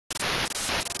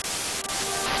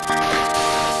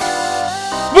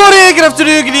Morning, good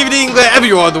afternoon, good evening, wherever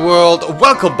you are in the world.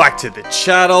 Welcome back to the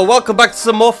channel. Welcome back to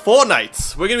some more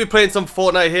Fortnite. We're going to be playing some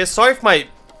Fortnite here. Sorry if my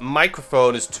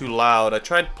microphone is too loud. I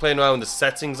tried playing around with the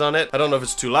settings on it. I don't know if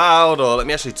it's too loud or let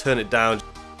me actually turn it down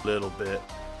a little bit.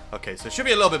 Okay, so it should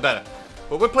be a little bit better.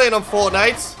 But we're playing on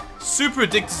Fortnite. Super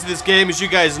addicted to this game, as you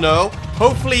guys know.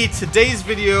 Hopefully today's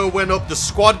video went up the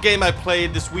squad game I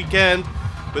played this weekend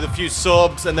with a few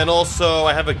subs. And then also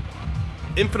I have a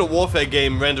Infinite Warfare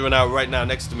game rendering out right now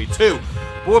next to me too.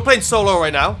 But we're playing solo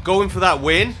right now, going for that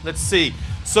win. Let's see.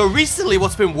 So recently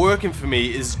what's been working for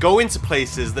me is going to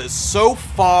places that are so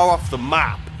far off the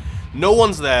map. No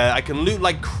one's there. I can loot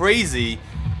like crazy.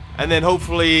 And then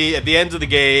hopefully at the end of the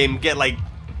game get like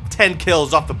 10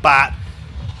 kills off the bat.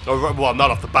 Or, well,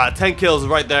 not off the bat. 10 kills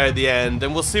right there at the end.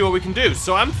 And we'll see what we can do.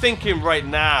 So I'm thinking right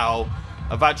now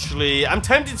of actually... I'm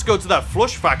tempted to go to that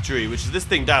Flush Factory, which is this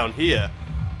thing down here.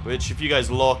 Which, if you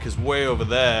guys look, is way over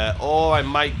there. Or I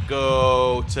might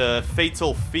go to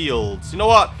Fatal Fields. You know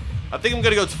what? I think I'm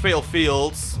going to go to Fatal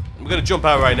Fields. I'm going to jump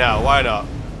out right now. Why not?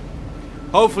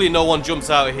 Hopefully no one jumps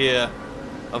out here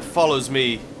and follows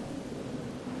me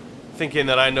thinking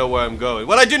that I know where I'm going.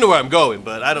 Well, I do know where I'm going,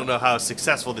 but I don't know how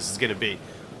successful this is going to be.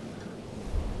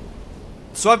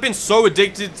 So I've been so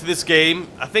addicted to this game.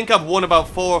 I think I've won about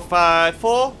 4 or 5...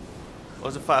 4? What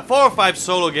was it? 5? 4 or 5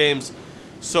 solo games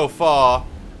so far.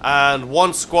 And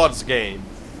 1 squads game.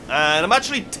 And I'm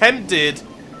actually tempted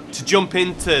to jump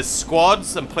into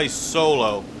squads and play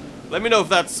solo. Let me know if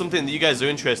that's something that you guys are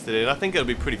interested in. I think it'll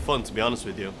be pretty fun, to be honest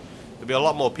with you. There'll be a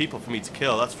lot more people for me to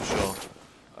kill, that's for sure.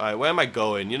 Alright, where am I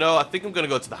going? You know, I think I'm going to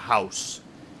go to the house.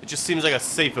 It just seems like a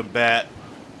safer bet.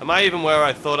 Am I even where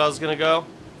I thought I was going to go?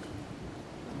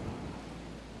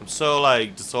 I'm so,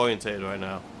 like, disorientated right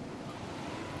now.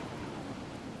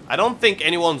 I don't think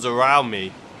anyone's around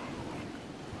me.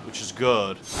 Which is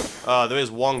good. There is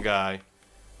one guy.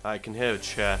 I can hear a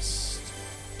chest.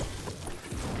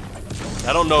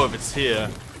 I don't know if it's here.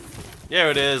 Here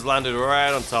it is, landed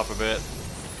right on top of it.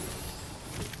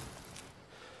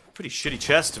 Pretty shitty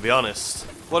chest, to be honest.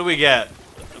 What do we get?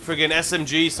 Friggin'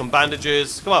 SMG, some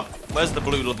bandages. Come on, where's the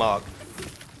blue mark?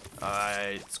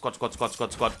 Alright, squad.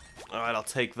 Alright, I'll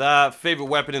take that. Favorite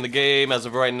weapon in the game as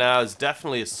of right now is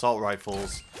definitely assault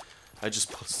rifles. I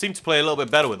just seem to play a little bit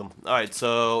better with them. Alright,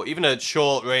 so even at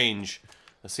short range,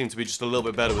 I seem to be just a little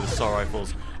bit better with assault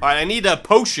rifles. Alright, I need a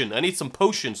potion. I need some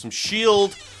potion. Some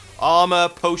shield, armor,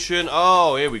 potion.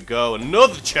 Oh, here we go.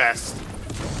 Another chest.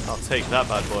 I'll take that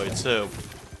bad boy too.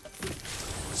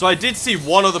 So I did see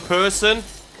one other person.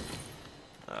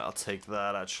 I'll take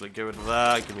that, actually. Get rid of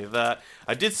that. Give me that.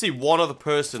 I did see one other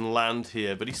person land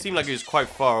here, but he seemed like he was quite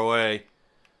far away.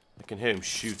 I can hear him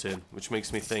shooting, which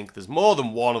makes me think there's more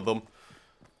than one of them.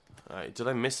 Alright, did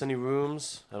I miss any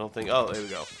rooms? I don't think... Oh, there we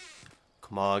go.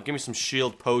 Come on, give me some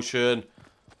shield potion.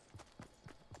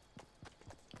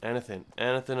 Anything.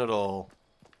 Anything at all.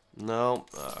 No?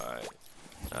 Alright.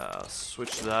 I'll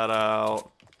switch that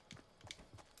out.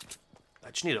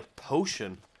 I just need a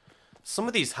potion. Some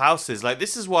of these houses, like,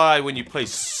 this is why when you play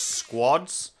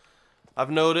squads,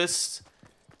 I've noticed,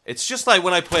 it's just like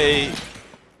when I play...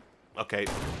 Okay,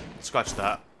 scratch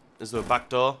that. Is there a back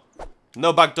door?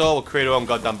 No back door, we'll create our own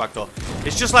goddamn back door.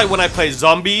 It's just like when I play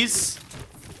zombies,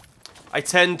 I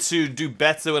tend to do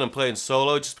better when I'm playing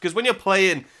solo, just because when you're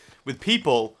playing with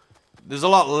people, there's a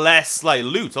lot less, like,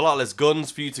 loot, a lot less guns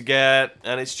for you to get,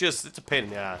 and it's a pain in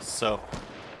the ass, so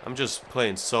I'm just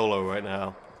playing solo right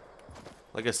now.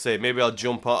 Like I say, maybe I'll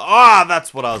jump on... Ah,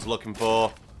 that's what I was looking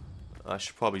for. I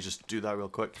should probably just do that real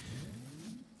quick.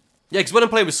 Yeah, because when I'm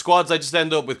playing with squads, I just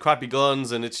end up with crappy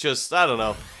guns, and it's just, I don't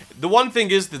know. The one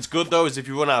thing is that's good, though, is if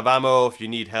you run out of ammo, if you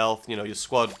need health, you know, your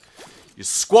squad...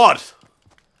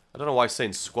 I don't know why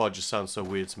saying squad just sounds so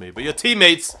weird to me, but your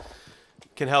teammates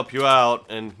can help you out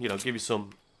and, you know, give you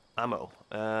some ammo.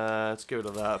 Let's get rid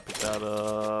of that, pick that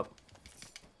up.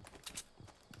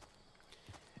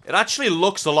 It actually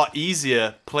looks a lot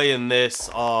easier playing this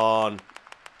on...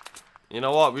 You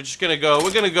know what? We're just gonna go.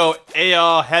 We're gonna go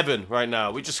AR heaven right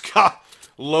now. We just got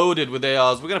loaded with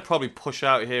ARs. We're gonna probably push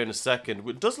out here in a second.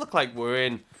 It does look like we're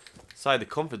inside the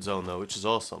comfort zone though, which is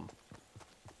awesome.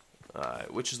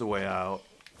 Alright, which is the way out?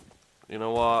 You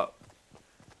know what?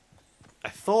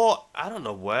 I don't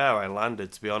know where I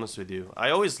landed, to be honest with you. I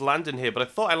always land in here, but I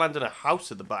thought I landed in a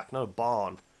house at the back, not a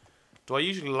barn. Do I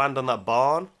usually land on that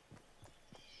barn?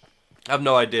 I have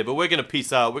no idea, but we're gonna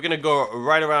peace out. We're gonna go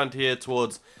right around here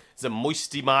towards... Is it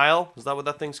Moisty Mile? Is that what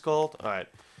that thing's called? Alright.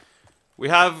 We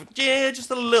have, yeah, just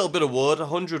a little bit of wood.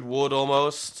 100 wood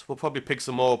almost. We'll probably pick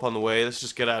some more up on the way. Let's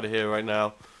just get out of here right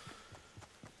now.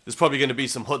 There's probably going to be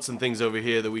some huts and things over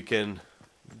here that we can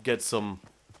get some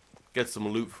get some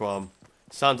loot from.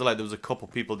 Sounded like there was a couple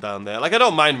people down there. Like, I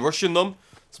don't mind rushing them,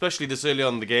 especially this early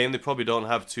on in the game. They probably don't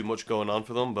have too much going on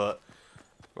for them, but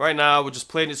right now we're just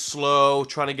playing it slow,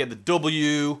 trying to get the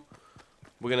W.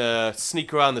 We're gonna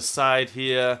sneak around the side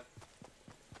here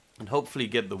and hopefully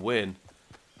get the win.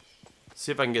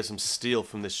 See if I can get some steel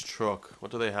from this truck.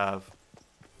 What do they have?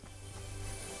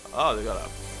 Oh, they got a...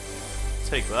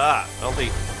 Take that. I don't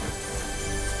think...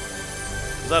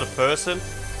 Is that a person?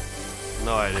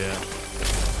 No idea.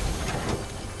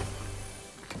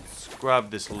 Let's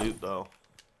grab this loot, though.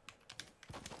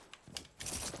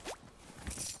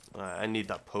 Alright, I need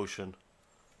that potion.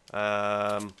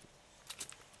 Alright,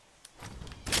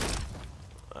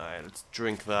 let's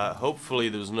drink that. Hopefully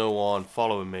there's no one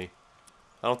following me.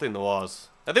 I don't think there was.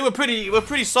 I think we're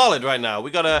pretty solid right now.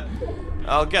 We gotta...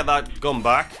 I'll get that gun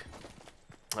back.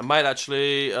 I might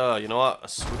actually... you know what?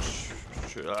 Switch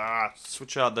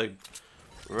out the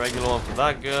regular one for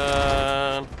that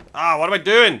gun. Ah, what am I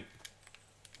doing?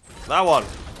 That one.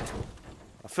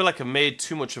 I feel like I made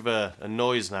too much of a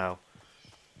noise now.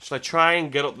 Should I try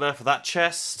and get up there for that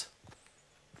chest?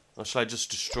 Or should I just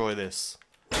destroy this?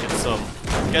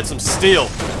 Get some steel.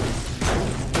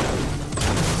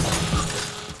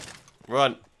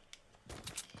 Run.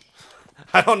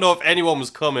 I don't know if anyone was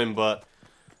coming, but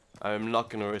I'm not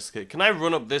going to risk it. Can I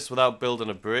run up this without building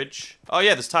a bridge? Oh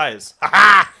yeah, there's tires.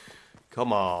 Ha-ha!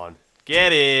 Come on.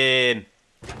 Get in.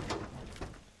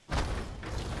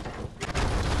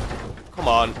 Come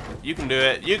on. You can do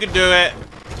it. You can do it.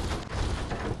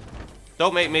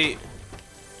 Don't make me...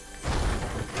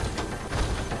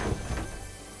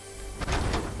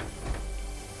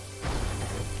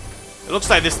 It looks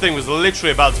like this thing was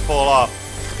literally about to fall off.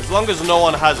 As long as no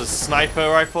one has a sniper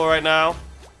rifle right now,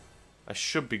 I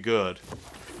should be good.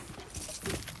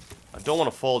 I don't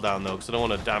want to fall down though, because I don't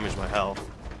want to damage my health.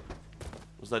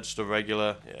 Was that just a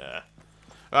regular? Yeah.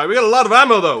 Alright, we got a lot of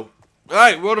ammo though.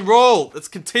 Alright, we're on a roll. Let's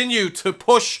continue to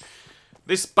push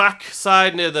this back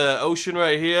side near the ocean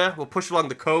right here. We'll push along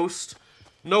the coast.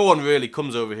 No one really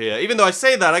comes over here. Even though I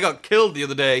say that, I got killed the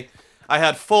other day. I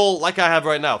had full, like I have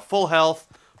right now, full health,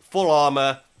 full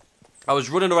armor. I was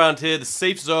running around here, the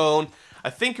safe zone. I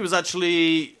think it was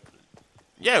actually...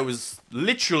 Yeah, it was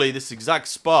literally this exact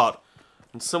spot.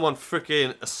 And someone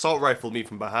freaking assault rifled me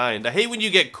from behind. I hate when you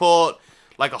get caught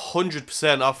like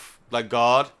 100% off like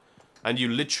guard. And you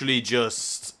literally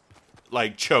just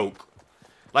like choke.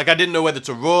 Like I didn't know whether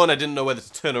to run, I didn't know whether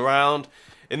to turn around.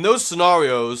 In those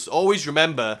scenarios, always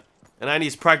remember, and I need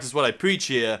to practice what I preach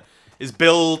here, is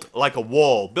build like a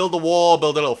wall. Build a wall,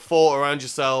 build a little fort around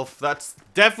yourself. That's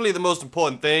definitely the most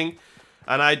important thing.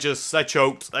 And I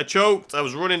choked. I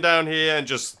was running down here and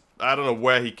just, I don't know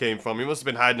where he came from. He must have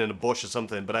been hiding in a bush or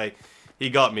something, but he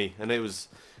got me. And it was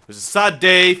a sad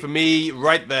day for me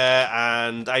right there.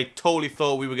 And I totally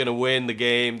thought we were going to win the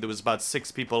game. There was about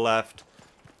 6 people left.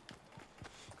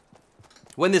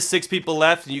 When there's 6 people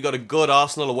left and you got a good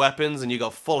arsenal of weapons and you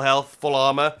got full health, full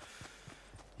armor,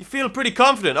 you feel pretty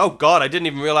confident. Oh god, I didn't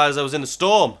even realize I was in the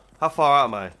storm. How far out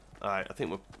am I? Alright, I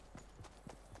think we're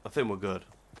good.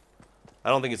 I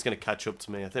don't think it's gonna catch up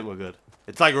to me. I think we're good.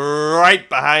 It's like right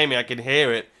behind me. I can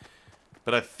hear it.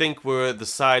 But I think we're at the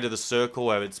side of the circle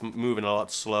where it's moving a lot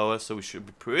slower, so we should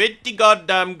be pretty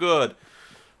goddamn good.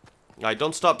 Alright,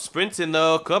 don't stop sprinting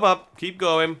though. Come up, keep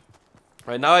going.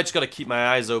 Right, now I just gotta keep my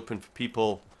eyes open for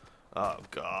people. Oh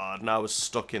god, now we're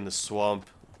stuck in the swamp.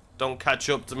 Don't catch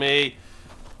up to me.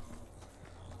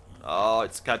 Oh,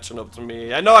 it's catching up to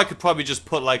me. I know I could probably just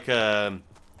put like a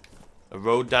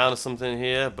road down or something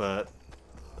here, but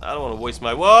I don't want to waste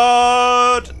my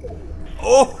word.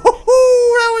 Oh,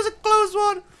 that was a close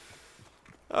one.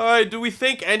 Alright, do we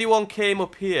think anyone came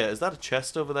up here? Is that a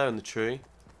chest over there in the tree?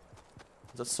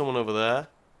 Is that someone over there?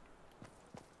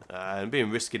 I'm being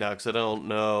risky now because I don't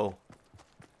know.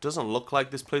 Doesn't look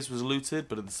like this place was looted,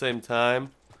 but at the same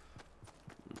time,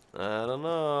 I don't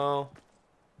know.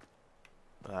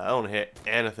 I don't hear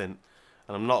anything.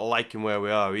 And I'm not liking where we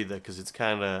are either, because it's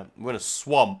kind of... We're in a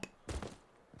swamp.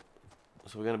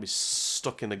 So we're going to be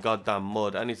stuck in the goddamn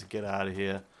mud. I need to get out of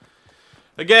here.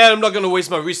 Again, I'm not going to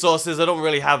waste my resources. I don't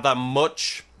really have that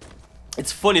much.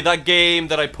 It's funny, that game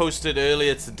that I posted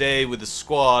earlier today with the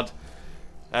squad...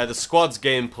 the squad's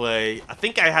gameplay, I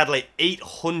think I had like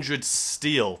 800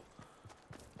 steel.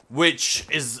 Which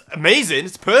is amazing.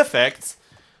 It's perfect.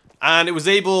 And it was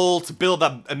able to build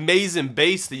that amazing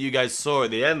base that you guys saw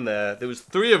at the end there. There was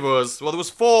 3 of us. Well, there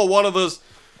was 4. One of us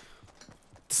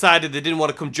decided they didn't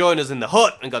want to come join us in the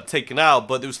hut and got taken out.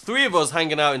 But there was 3 of us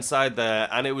hanging out inside there.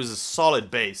 And it was a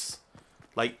solid base.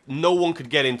 Like, no one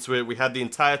could get into it. We had the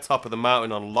entire top of the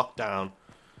mountain on lockdown.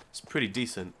 It's pretty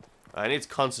decent. I need to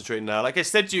concentrate now. Like I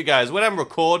said to you guys, when I'm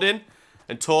recording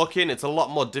and talking, it's a lot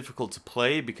more difficult to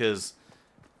play because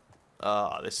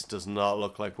this does not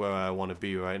look like where I want to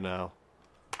be right now.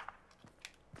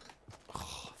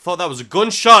 Thought that was a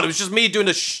gunshot. It was just me doing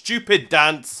a stupid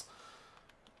dance.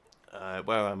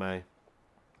 Where am I?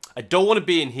 I don't want to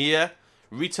be in here.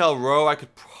 Retail row I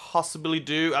could possibly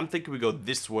do. I'm thinking we go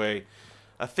this way.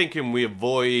 I'm thinking we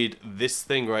avoid this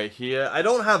thing right here. I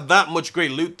don't have that much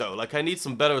great loot though. Like I need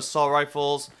some better assault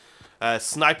rifles.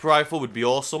 Sniper rifle would be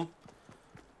awesome.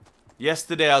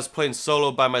 Yesterday I was playing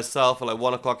solo by myself at like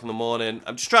 1 o'clock in the morning.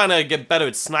 I'm just trying to get better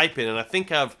at sniping, and I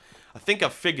think I've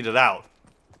figured it out.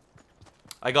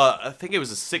 I think it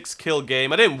was a 6-kill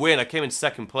game. I didn't win. I came in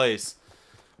 2nd place.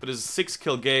 But it was a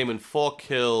 6-kill game and 4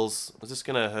 kills. Was this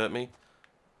gonna hurt me?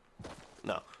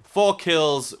 No. 4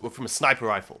 kills were from a sniper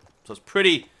rifle. So I was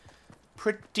pretty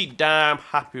damn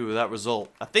happy with that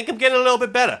result. I think I'm getting a little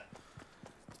bit better.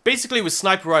 Basically with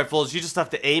sniper rifles, you just have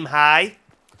to aim high.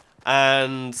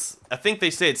 And I think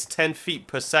they say it's 10 feet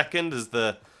per second is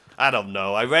the... I don't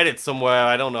know. I read it somewhere.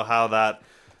 I don't know how that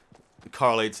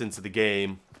correlates into the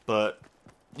game. But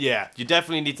yeah, you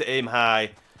definitely need to aim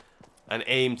high and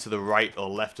aim to the right or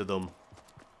left of them.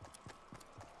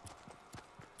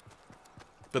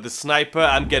 But the sniper,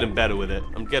 I'm getting better with it.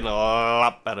 I'm getting a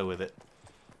lot better with it.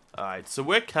 Alright, so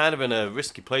we're kind of in a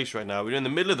risky place right now. We're in the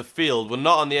middle of the field. We're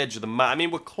not on the edge of the map. I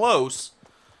mean, we're close.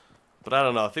 But I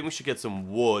don't know. I think we should get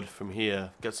some wood from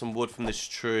here. Get some wood from this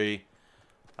tree.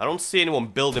 I don't see anyone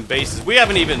building bases. We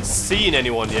haven't even seen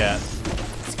anyone yet.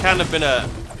 It's kind of been a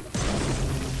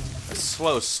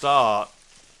slow start.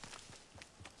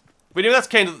 But that's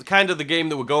kind of the game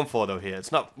that we're going for though here.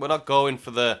 We're not going for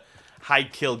the high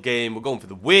kill game. We're going for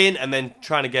the win and then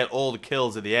trying to get all the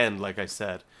kills at the end, like I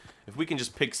said. If we can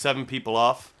just pick 7 people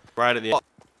off right at the end.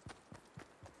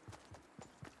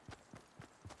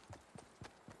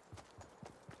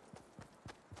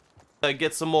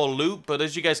 Get some more loot, but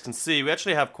as you guys can see, we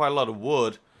actually have quite a lot of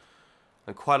wood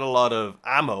and quite a lot of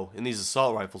ammo in these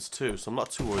assault rifles too, so I'm not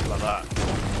too worried about that.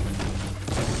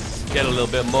 Get a little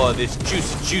bit more of this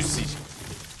juicy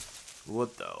wood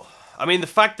though. I mean, the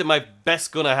fact that my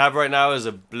best gun I have right now is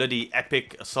a bloody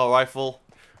epic assault rifle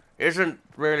isn't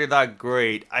really that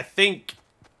great. I think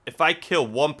if I kill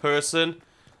one person,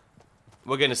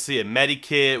 we're gonna see a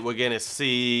medikit, we're gonna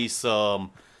see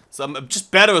some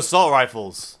just better assault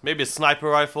rifles. Maybe a sniper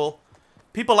rifle.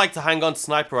 People like to hang on to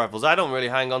sniper rifles. I don't really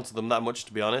hang on to them that much,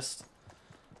 to be honest.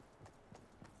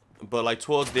 But like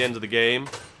towards the end of the game...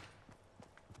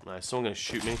 Nice, someone gonna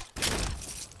shoot me.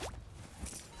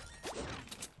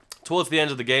 Towards the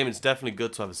end of the game, it's definitely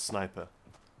good to have a sniper.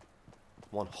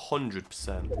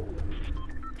 100%.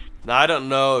 Now, I don't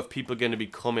know if people are gonna be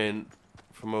coming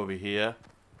from over here.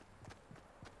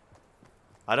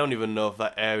 I don't even know if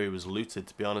that area was looted,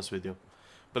 to be honest with you.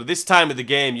 But at this time of the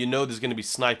game, you know there's going to be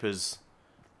snipers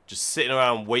just sitting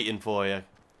around waiting for you.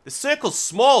 The circle's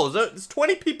small. There's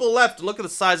 20 people left, and look at the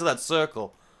size of that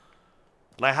circle.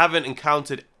 And I haven't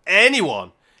encountered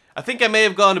anyone. I think I may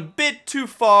have gone a bit too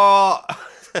far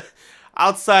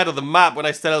outside of the map when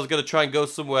I said I was going to try and go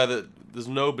somewhere that there's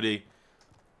nobody.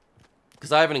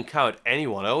 Because I haven't encountered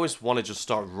anyone. I always want to just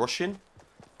start rushing.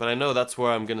 But I know that's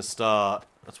where I'm going to start...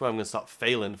 That's where I'm going to start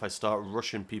failing if I start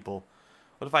rushing people.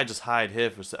 What if I just hide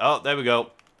here for a second? Oh, there we go.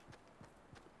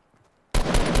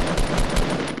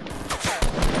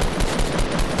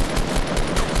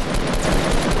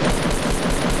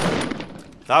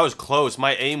 That was close.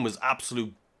 My aim was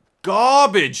absolute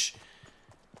garbage.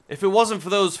 If it wasn't for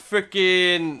those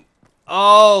freaking...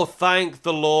 Oh, thank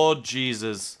the Lord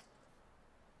Jesus.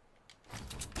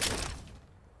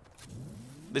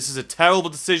 This is a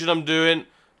terrible decision I'm doing.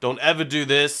 Don't ever do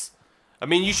this. I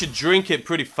mean, you should drink it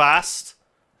pretty fast.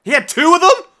 He had 2 of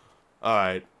them?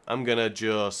 Alright, I'm gonna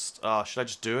just... Oh, should I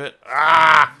just do it?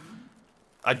 Ah!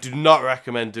 I do not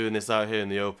recommend doing this out here in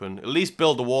the open. At least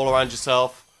build a wall around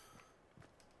yourself.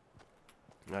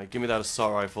 Alright, give me that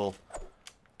assault rifle.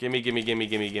 Gimme.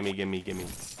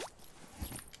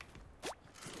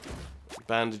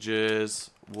 Bandages.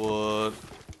 Wood.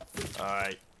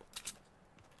 Alright.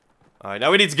 Alright, now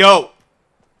we need to go!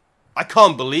 I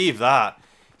can't believe that.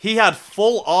 He had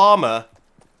full armor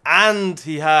and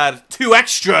he had 2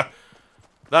 extra.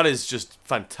 That is just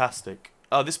fantastic.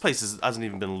 Oh, this place hasn't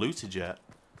even been looted yet.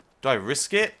 Do I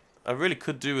risk it? I really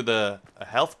could do with a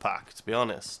health pack, to be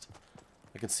honest.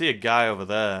 I can see a guy over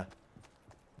there.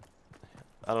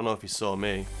 I don't know if he saw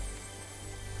me.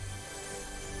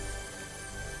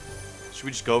 Should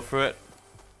we just go for it?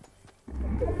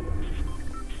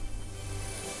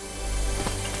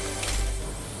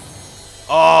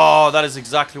 Oh, that is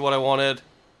exactly what I wanted.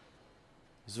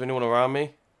 Is there anyone around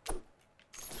me?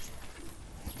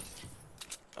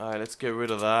 Alright, let's get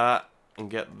rid of that and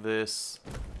get this.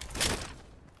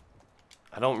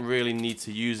 I don't really need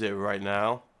to use it right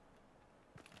now.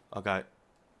 Okay.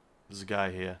 There's a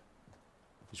guy here.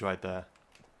 He's right there.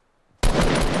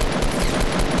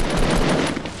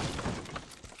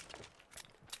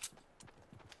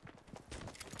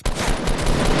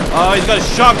 Oh, he's got a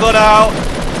shotgun out.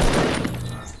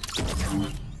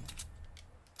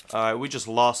 Alright, we just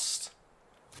lost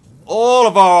all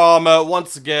of our armor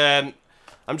once again.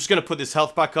 I'm just going to put this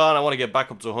health back on. I want to get back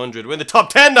up to 100. We're in the top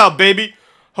 10 now, baby.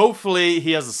 Hopefully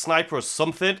he has a sniper or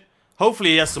something. Hopefully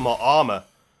he has some more armor.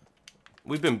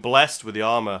 We've been blessed with the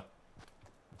armor.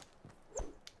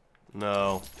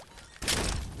 No.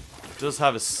 He does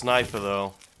have a sniper,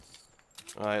 though.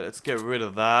 Alright, let's get rid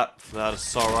of that. For that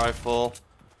assault rifle.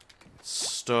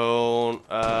 Stone.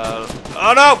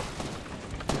 Oh, no!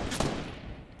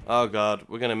 Oh, God.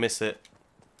 We're going to miss it.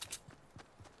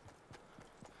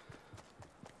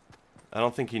 I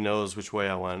don't think he knows which way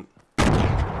I went.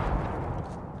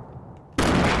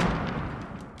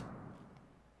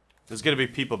 There's gonna be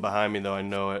people behind me though, I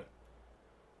know it.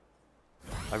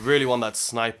 I really want that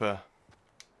sniper.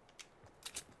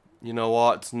 You know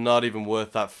what? It's not even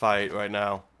worth that fight right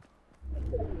now.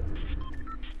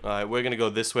 Alright, we're gonna go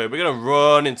this way. We're gonna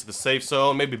run into the safe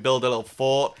zone, maybe build a little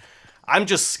fort. I'm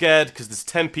just scared because there's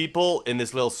 10 people in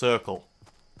this little circle.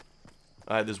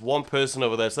 Alright, there's one person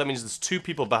over there, so that means there's 2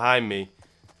 people behind me.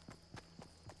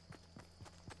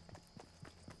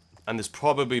 And there's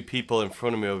probably people in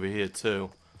front of me over here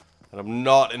too. And I'm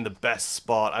not in the best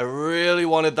spot. I really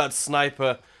wanted that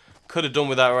sniper. Could have done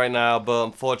with that right now, but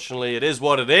unfortunately it is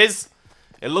what it is.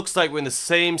 It looks like we're in the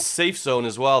same safe zone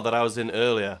as well that I was in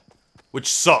earlier. Which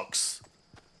sucks.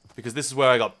 Because this is where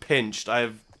I got pinched. I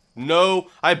have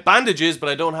bandages, but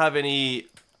I don't have any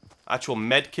actual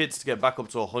med kits to get back up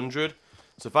to 100.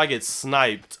 So if I get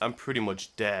sniped, I'm pretty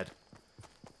much dead.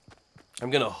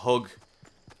 I'm gonna hug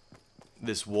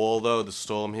this wall though, the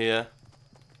storm here.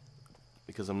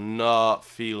 Because I'm not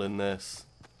feeling this.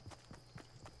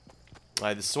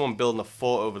 Alright, there's someone building a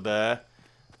fort over there.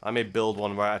 I may build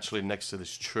one right actually next to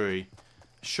this tree.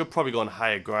 I should probably go on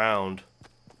higher ground.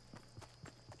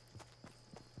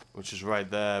 Which is right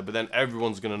there. But then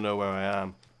everyone's gonna know where I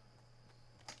am.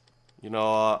 You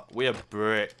know what? We have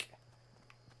brick.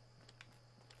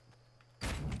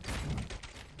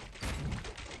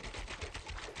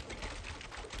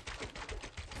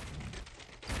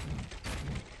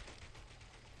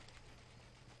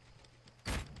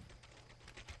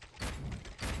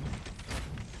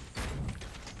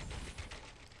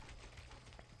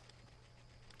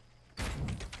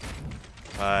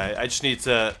 Alright, I just need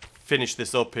to finish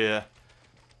this up here.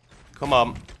 Come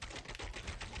on.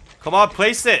 Come on,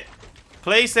 place it!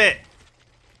 Place it!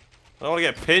 I don't want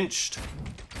to get pinched.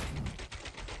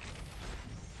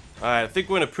 Alright, I think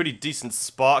we're in a pretty decent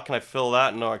spot. Can I fill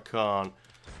that? No, I can't.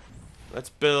 Let's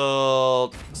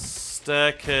build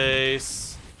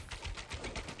staircase.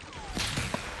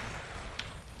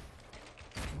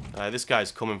 Alright, this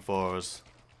guy's coming for us.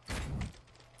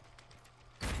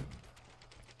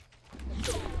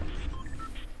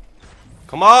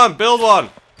 Come on, build one!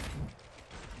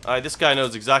 Alright, this guy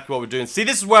knows exactly what we're doing. See,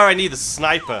 this is where I need the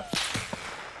sniper.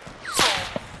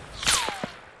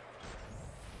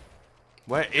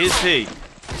 Where is he?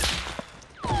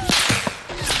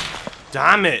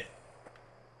 Damn it!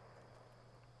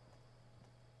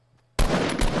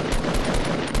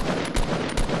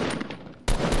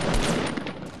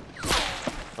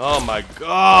 Oh my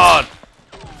god!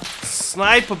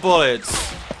 Sniper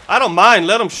bullets! I don't mind,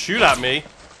 let them shoot at me.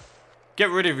 Get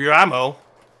rid of your ammo.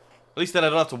 At least then I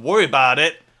don't have to worry about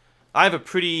it. I have a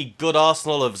pretty good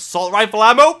arsenal of assault rifle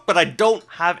ammo, but I don't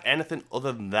have anything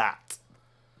other than that.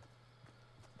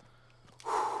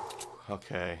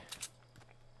 Okay.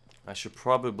 I should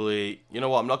probably... You know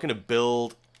what, I'm not going to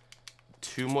build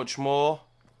too much more.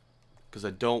 Because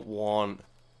I don't want...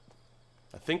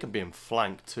 I think I'm being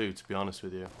flanked too, to be honest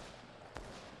with you.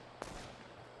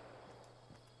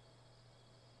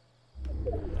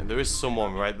 And there is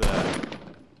someone right there.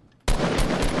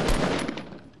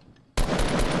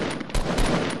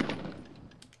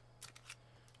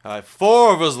 Alright,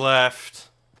 4 of us left.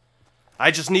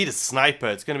 I just need a sniper.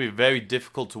 It's going to be very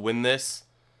difficult to win this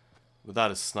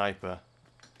without a sniper.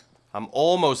 I'm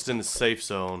almost in the safe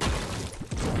zone.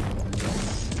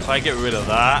 If I get rid of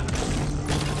that.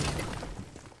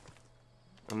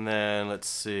 And then, let's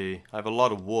see. I have a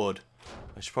lot of wood.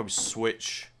 I should probably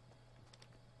switch.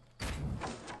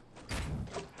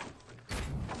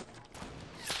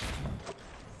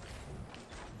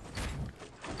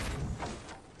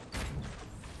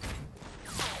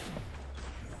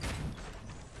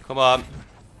 Come on.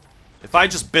 If I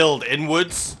just build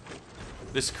inwards,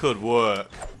 this could work.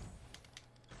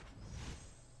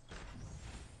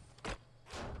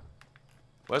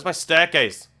 Where's my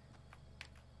staircase?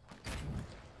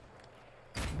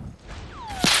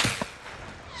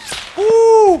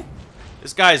 Woo!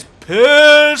 This guy's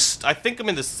pissed. I think I'm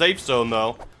in the safe zone,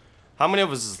 though. How many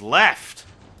of us is left?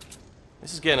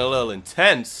 This is getting a little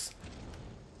intense.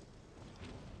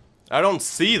 I don't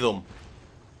see them.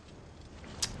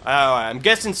 I'm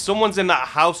guessing someone's in that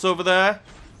house over there.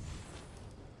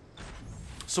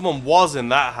 Someone was in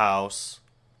that house.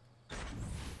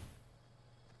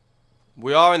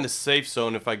 We are in the safe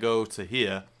zone if I go to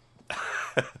here.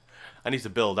 I need to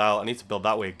build out. I need to build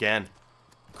that way again.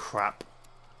 Crap.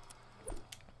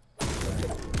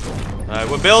 Alright,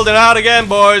 we're building out again,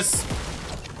 boys.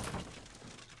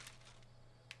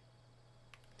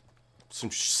 Some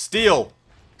steel.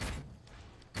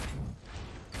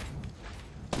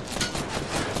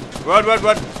 Run, run,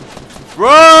 run.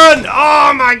 Run!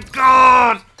 Oh my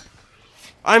god!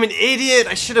 I'm an idiot.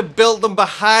 I should have built them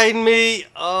behind me.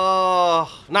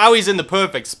 Oh, now he's in the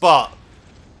perfect spot.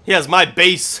 He has my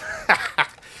base.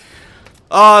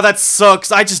 Oh, that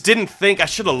sucks. I just didn't think. I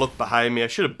should have looked behind me. I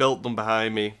should have built them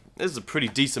behind me. This is a pretty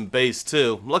decent base,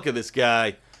 too. Look at this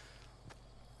guy.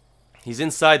 He's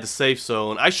inside the safe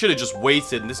zone. I should have just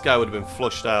waited, and this guy would have been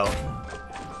flushed out.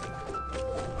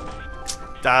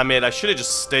 Damn it. I should have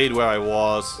just stayed where I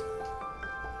was.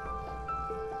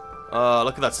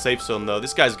 Look at that safe zone, though.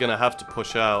 This guy's gonna have to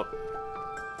push out.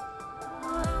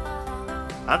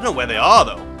 I don't know where they are,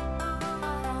 though.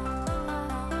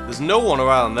 There's no one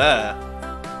around there.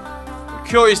 I'm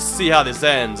curious to see how this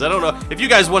ends. I don't know. If you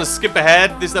guys want to skip ahead,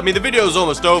 I mean, the video is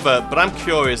almost over, but I'm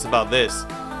curious about this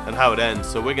and how it ends.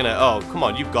 So we're gonna... Oh, come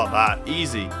on. You've got that.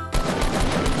 Easy.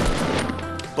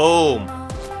 Boom.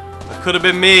 That could have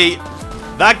been me.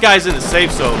 That guy's in the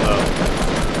safe zone,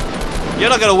 though. You're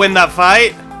not gonna win that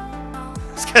fight.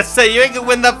 I was gonna say, you ain't gonna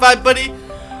win that fight, buddy.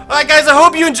 Alright, guys, I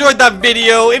hope you enjoyed that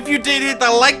video. If you did, hit that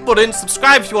like button.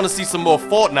 Subscribe if you want to see some more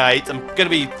Fortnite. I'm gonna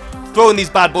be throwing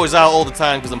these bad boys out all the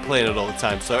time because I'm playing it all the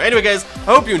time. So anyway, guys,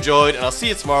 I hope you enjoyed, and I'll see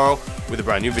you tomorrow with a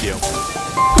brand new video.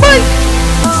 Bye!